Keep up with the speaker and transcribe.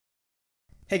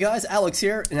Hey guys, Alex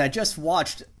here, and I just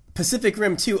watched Pacific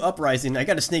Rim 2 Uprising. I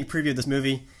got a sneak preview of this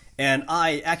movie, and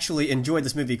I actually enjoyed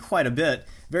this movie quite a bit.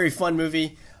 Very fun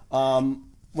movie.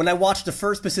 When I watched the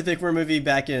first Pacific Rim movie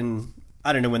back in,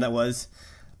 I don't know when that was,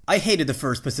 I hated the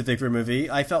first Pacific Rim movie.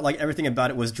 I felt like everything about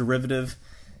it was derivative.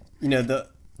 You know, the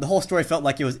whole story felt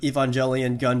like it was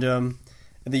Evangelion, Gundam,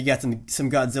 and then you got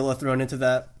some Godzilla thrown into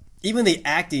that. Even the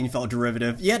acting felt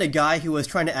derivative. You had a guy who was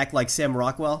trying to act like Sam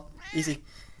Rockwell. Easy.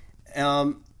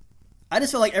 I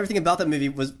just felt like everything about that movie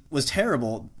was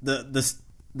terrible. The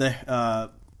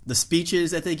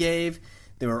speeches that they gave,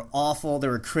 they were awful. They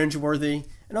were cringeworthy.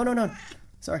 No,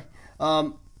 sorry.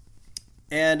 And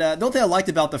the only thing I liked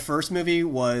about the first movie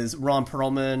was Ron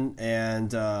Perlman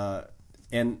and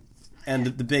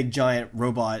the big giant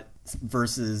robot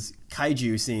versus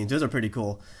kaiju scenes. Those are pretty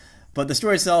cool. But the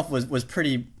story itself was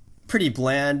pretty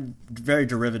bland, very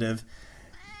derivative,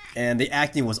 and the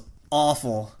acting was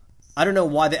awful. I don't know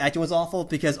why the acting was awful,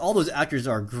 because all those actors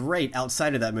are great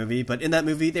outside of that movie, but in that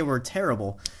movie they were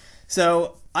terrible.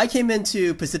 So I came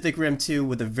into Pacific Rim 2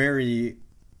 with a very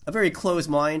closed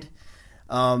mind.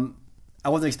 I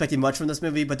wasn't expecting much from this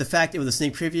movie, but the fact it was a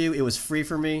sneak preview, it was free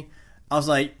for me. I was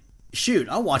like, shoot,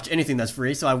 I'll watch anything that's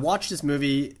free. So I watched this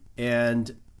movie,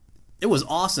 and it was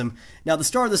awesome. Now, the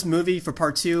star of this movie for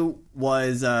part 2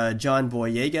 was John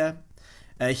Boyega.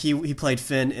 He played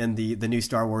Finn in the new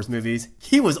Star Wars movies.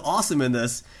 He was awesome in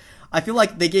this. I feel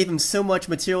like they gave him so much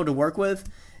material to work with,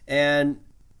 and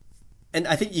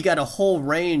I think you got a whole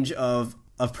range of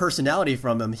personality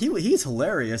from him. He's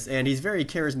hilarious, and he's very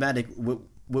charismatic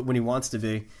when he wants to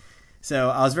be. So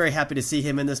I was very happy to see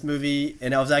him in this movie,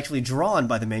 and I was actually drawn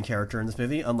by the main character in this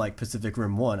movie, unlike Pacific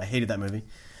Rim 1. I hated that movie.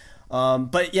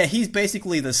 But yeah, he's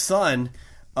basically the son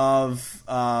of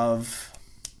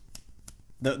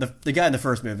the guy in the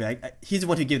first movie. He's the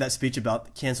one who gave that speech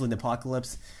about canceling the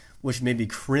apocalypse, which made me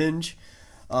cringe.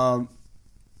 But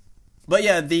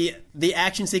yeah, the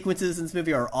action sequences in this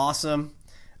movie are awesome.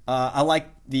 I like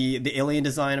the alien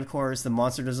design, of course, the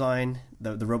monster design,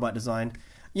 the robot design.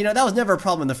 You know, that was never a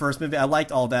problem in the first movie. I liked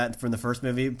all that from the first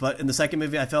movie, but in the second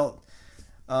movie, I felt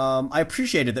I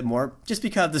appreciated it more just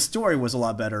because the story was a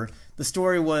lot better. The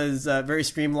story was very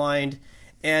streamlined,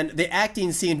 and the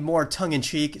acting seemed more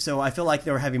tongue-in-cheek, so I feel like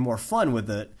they were having more fun with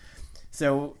it.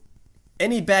 So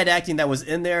any bad acting that was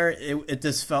in there, it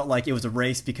just felt like it was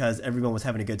erased because everyone was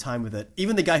having a good time with it.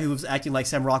 Even the guy who was acting like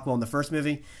Sam Rockwell in the first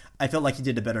movie, I felt like he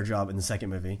did a better job in the second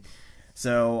movie.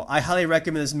 So I highly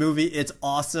recommend this movie. It's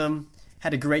awesome.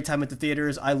 Had a great time at the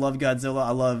theaters. I love Godzilla.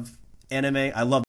 I love anime. I love